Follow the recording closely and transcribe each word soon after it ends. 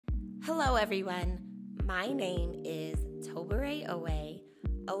Hello everyone, my name is Tobore Oweh,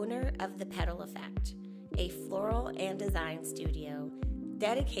 owner of The Petal Effect, a floral and design studio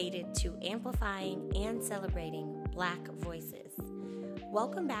dedicated to amplifying and celebrating Black voices.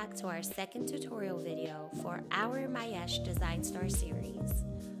 Welcome back to our second tutorial video for our Mayesh Design Star series.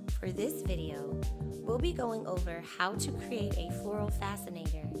 For this video, we'll be going over how to create a floral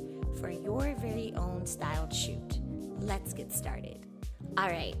fascinator for your very own styled shoot. Let's get started.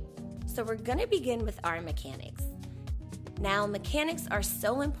 Alright, so we're going to begin with our mechanics. Now, mechanics are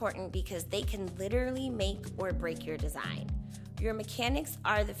so important because they can literally make or break your design. Your mechanics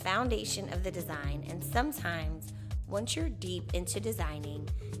are the foundation of the design, and sometimes, once you're deep into designing,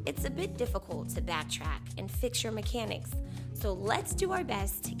 it's a bit difficult to backtrack and fix your mechanics. So let's do our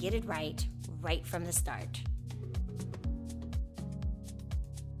best to get it right from the start.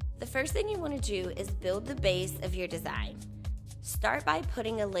 The first thing you want to do is build the base of your design. Start by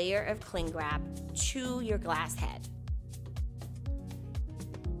putting a layer of cling wrap to your glass head.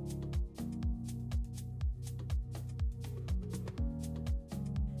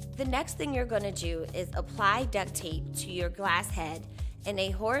 The next thing you're going to do is apply duct tape to your glass head in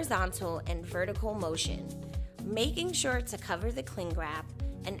a horizontal and vertical motion, making sure to cover the cling wrap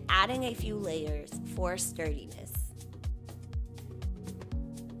and adding a few layers for sturdiness.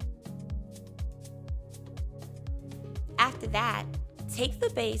 After that, take the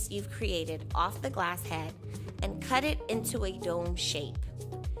base you've created off the glass head and cut it into a dome shape.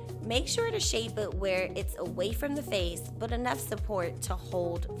 Make sure to shape it where it's away from the face but enough support to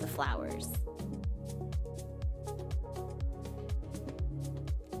hold the flowers.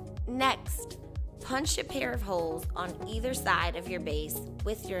 Next, punch a pair of holes on either side of your base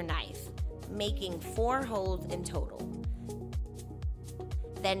with your knife, making 4 holes in total.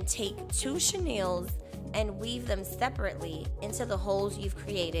 Then take 2 chenilles and weave them separately into the holes you've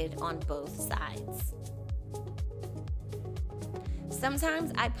created on both sides.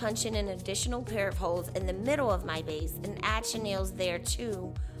 Sometimes I punch in an additional pair of holes in the middle of my base and add chenilles there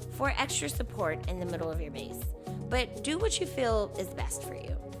too for extra support in the middle of your base. But do what you feel is best for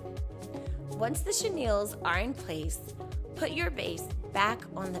you. Once the chenilles are in place, put your base back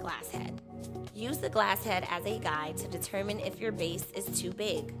on the glass head. Use the glass head as a guide to determine if your base is too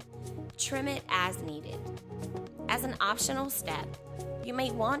big. Trim it as needed. As an optional step, you may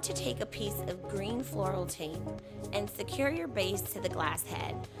want to take a piece of green floral tape and secure your base to the glass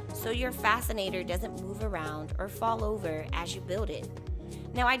head so your fascinator doesn't move around or fall over as you build it.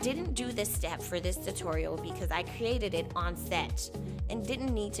 Now, I didn't do this step for this tutorial because I created it on set and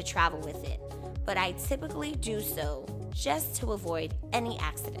didn't need to travel with it, but I typically do so just to avoid any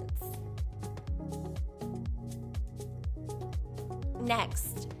accidents.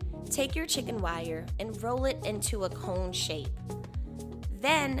 Next, take your chicken wire and roll it into a cone shape.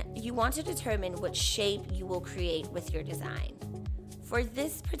 Then you want to determine what shape you will create with your design. For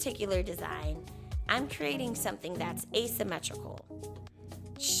this particular design, I'm creating something that's asymmetrical.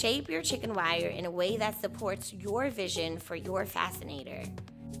 Shape your chicken wire in a way that supports your vision for your fascinator.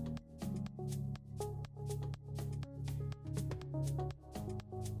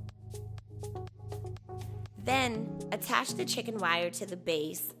 Then, attach the chicken wire to the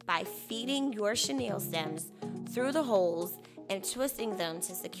base by feeding your chenille stems through the holes and twisting them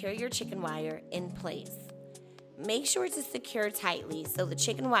to secure your chicken wire in place. Make sure to secure tightly so the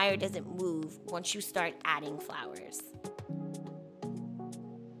chicken wire doesn't move once you start adding flowers.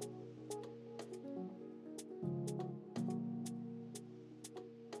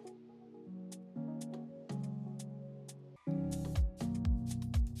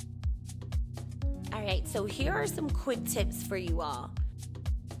 Alright, so here are some quick tips for you all.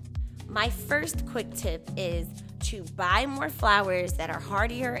 My first quick tip is to buy more flowers that are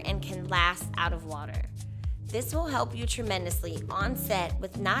hardier and can last out of water. This will help you tremendously on set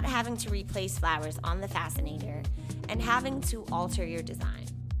with not having to replace flowers on the fascinator and having to alter your design.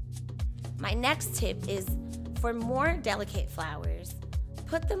 My next tip is for more delicate flowers,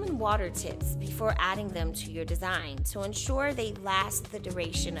 put them in water tips before adding them to your design to ensure they last the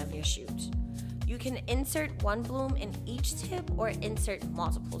duration of your shoot. You can insert one bloom in each tip or insert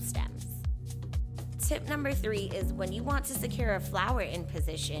multiple stems. Tip number 3 is when you want to secure a flower in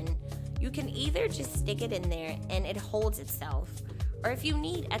position, you can either just stick it in there and it holds itself, or if you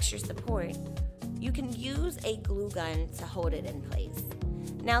need extra support, you can use a glue gun to hold it in place.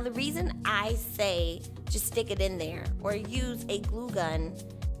 Now, the reason I say just stick it in there or use a glue gun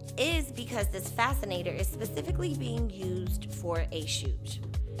is because this fascinator is specifically being used for a shoot.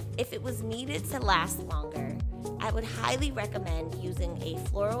 If it was needed to last longer, I would highly recommend using a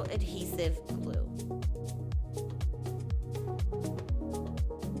floral adhesive glue.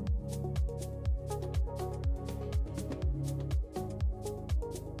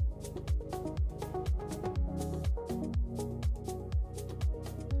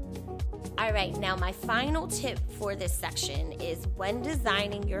 All right, now my final tip for this section is when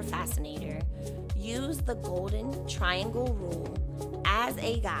designing your fascinator, use the golden triangle rule as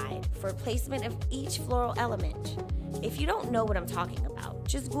a guide for placement of each floral element. If you don't know what I'm talking about,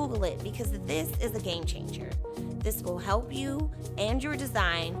 just Google it because this is a game changer. This will help you and your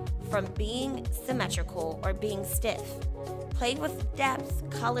design from being symmetrical or being stiff. Play with depth,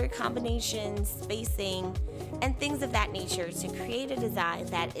 color combinations, spacing, and things of that nature to create a design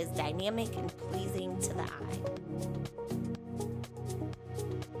that is dynamic and pleasing to the eye.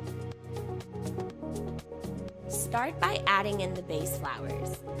 Start by adding in the base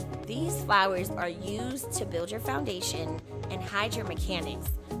flowers. These flowers are used to build your foundation and hide your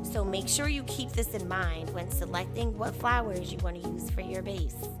mechanics, so make sure you keep this in mind when selecting what flowers you want to use for your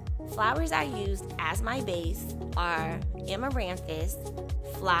base. Flowers I used as my base are Amaranthus,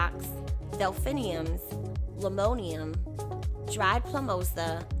 Phlox, Delphiniums, Limonium, dried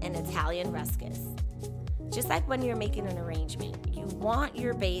Plumosa, and Italian Ruscus. Just like when you're making an arrangement, you want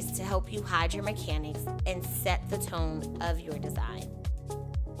your base to help you hide your mechanics and set the tone of your design.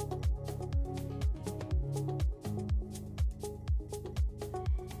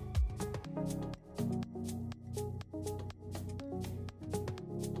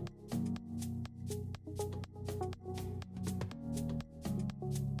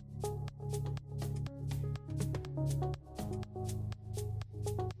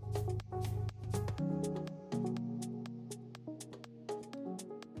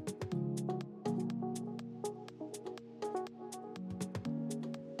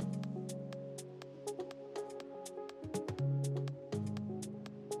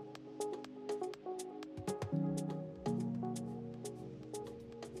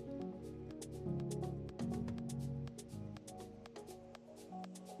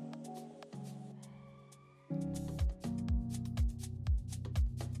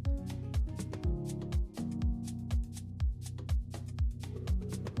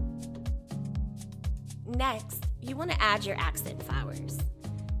 Next, you want to add your accent flowers.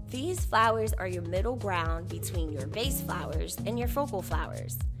 These flowers are your middle ground between your base flowers and your focal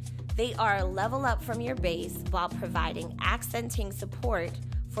flowers. They are a level up from your base while providing accenting support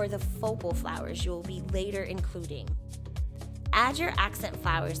for the focal flowers you will be later including. Add your accent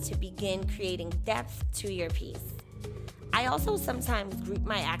flowers to begin creating depth to your piece. I also sometimes group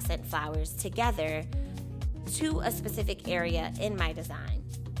my accent flowers together to a specific area in my design.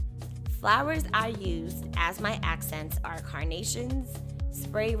 Flowers I used as my accents are carnations,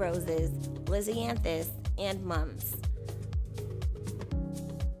 spray roses, lisianthus, and mums.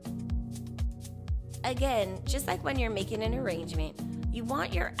 Again, just like when you're making an arrangement, you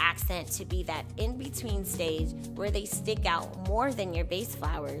want your accent to be that in-between stage where they stick out more than your base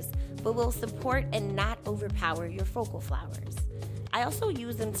flowers, but will support and not overpower your focal flowers. I also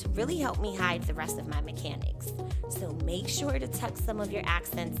use them to really help me hide the rest of my mechanics. So make sure to tuck some of your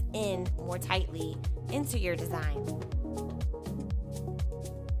accents in more tightly into your design.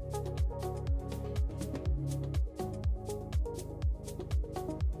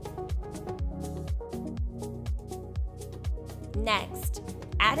 Next,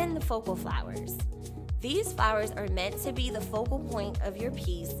 add in the focal flowers. These flowers are meant to be the focal point of your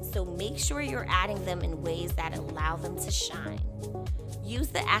piece, so make sure you're adding them in ways that allow them to shine. Use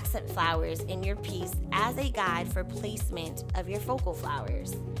the accent flowers in your piece as a guide for placement of your focal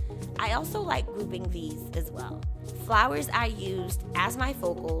flowers. I also like grouping these as well. Flowers I used as my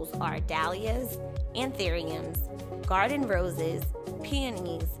focals are dahlias, anthuriums, garden roses,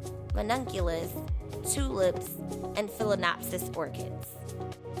 peonies, ranunculus, tulips, and phalaenopsis orchids.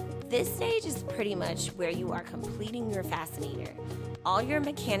 This stage is pretty much where you are completing your fascinator. All your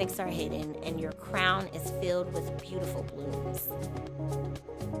mechanics are hidden and your crown is filled with beautiful blooms.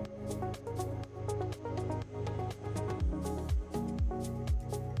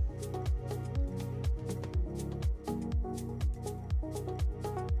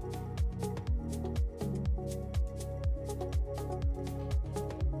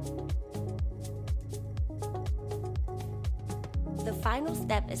 The final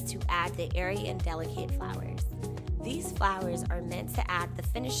step is to add the airy and delicate flowers. These flowers are meant to add the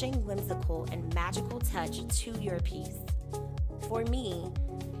finishing, whimsical, and magical touch to your piece. For me,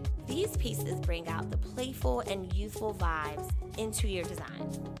 these pieces bring out the playful and youthful vibes into your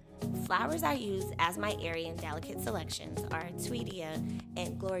design. Flowers I use as my airy and delicate selections are Tweedia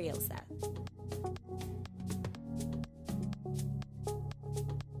and Gloriosa.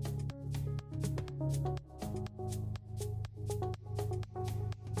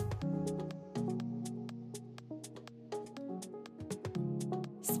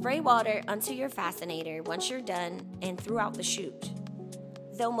 Spray water onto your fascinator once you're done and throughout the shoot.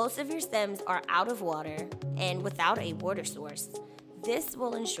 Though most of your stems are out of water and without a water source, this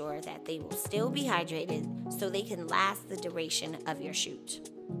will ensure that they will still be hydrated so they can last the duration of your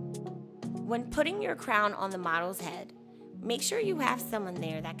shoot. When putting your crown on the model's head, make sure you have someone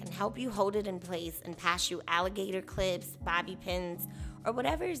there that can help you hold it in place and pass you alligator clips, bobby pins, or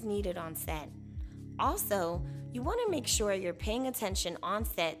whatever is needed on set. Also, you want to make sure you're paying attention on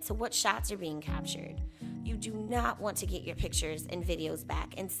set to what shots are being captured. You do not want to get your pictures and videos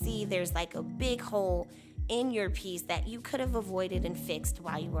back and see there's like a big hole in your piece that you could have avoided and fixed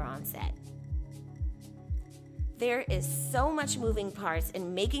while you were on set. There is so much moving parts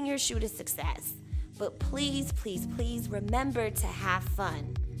in making your shoot a success, but please, please, please remember to have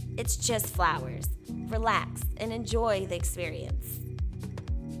fun. It's just flowers. Relax and enjoy the experience.